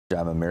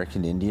I'm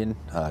American Indian.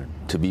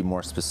 To be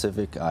more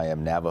specific, I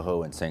am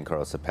Navajo and San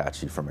Carlos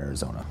Apache from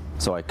Arizona.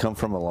 So I come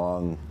from a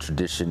long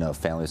tradition of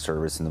family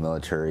service in the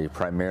military.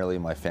 Primarily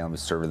my family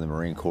served in the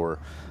Marine Corps,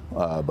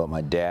 but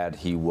my dad,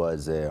 he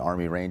was an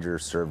Army Ranger,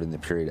 served in the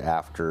period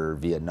after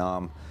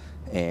Vietnam,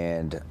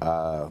 and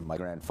my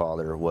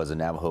grandfather was a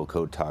Navajo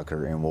code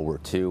talker in World War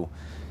II.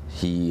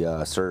 He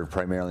served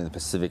primarily in the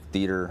Pacific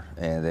Theater,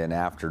 and then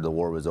after the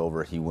war was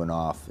over, he went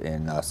off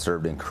and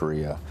served in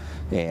Korea.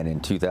 And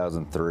in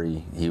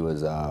 2003, he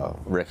was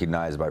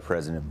recognized by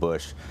President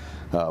Bush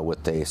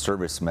with a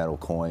service medal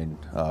coin,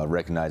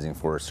 recognizing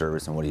for his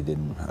service and what he did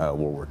in World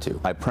War II.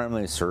 I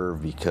primarily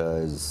served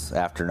because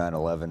after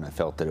 9/11, I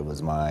felt that it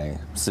was my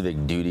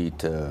civic duty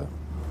to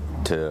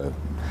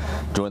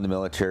join the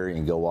military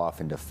and go off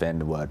and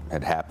defend what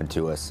had happened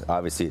to us.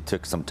 Obviously it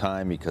took some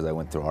time because I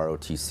went through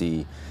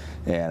ROTC,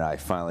 and I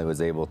finally was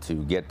able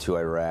to get to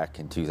Iraq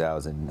in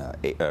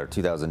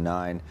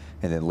 2009,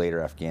 and then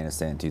later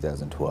Afghanistan in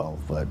 2012.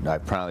 But I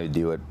primarily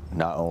do it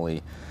not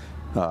only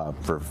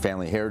for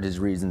family heritage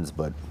reasons,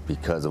 but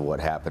because of what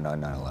happened on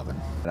 9/11.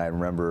 And I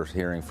remember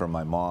hearing from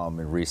my mom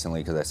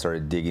recently, because I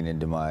started digging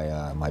into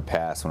my my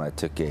past when I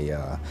took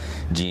a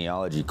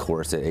genealogy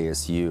course at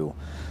ASU,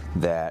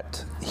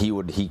 that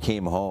he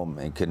came home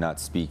and could not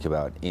speak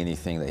about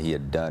anything that he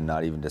had done,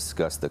 not even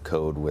discuss the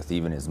code with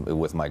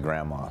with my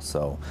grandma.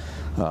 So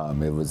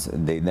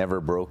they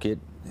never broke it,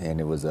 and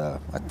it was I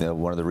think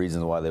one of the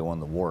reasons why they won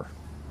the war.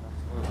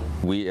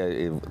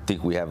 I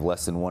think we have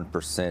less than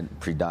 1%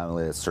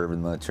 predominantly that serve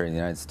in the military in the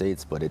United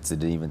States, but it's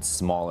an even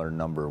smaller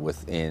number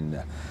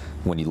within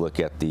when you look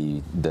at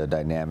the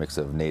dynamics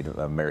of Native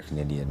American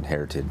Indian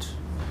heritage.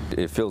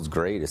 It feels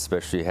great,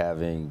 especially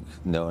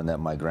knowing that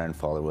my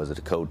grandfather was a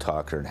code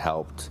talker and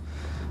helped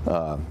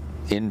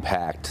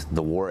impact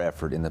the war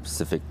effort in the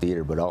Pacific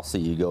Theater. But also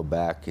you go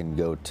back and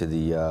go to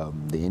the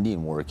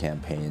Indian war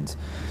campaigns,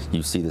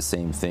 you see the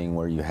same thing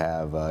where you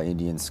have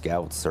Indian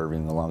scouts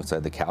serving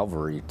alongside the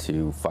cavalry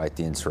to fight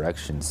the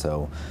insurrection.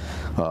 So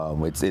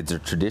it's a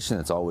tradition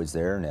that's always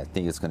there, and I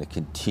think it's going to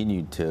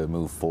continue to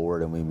move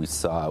forward. I mean, we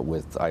saw it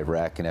with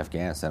Iraq and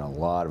Afghanistan. A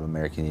lot of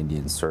American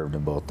Indians served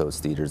in both those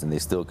theaters, and they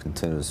still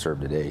continue to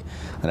serve today.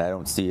 And I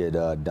don't see it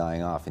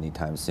dying off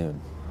anytime soon.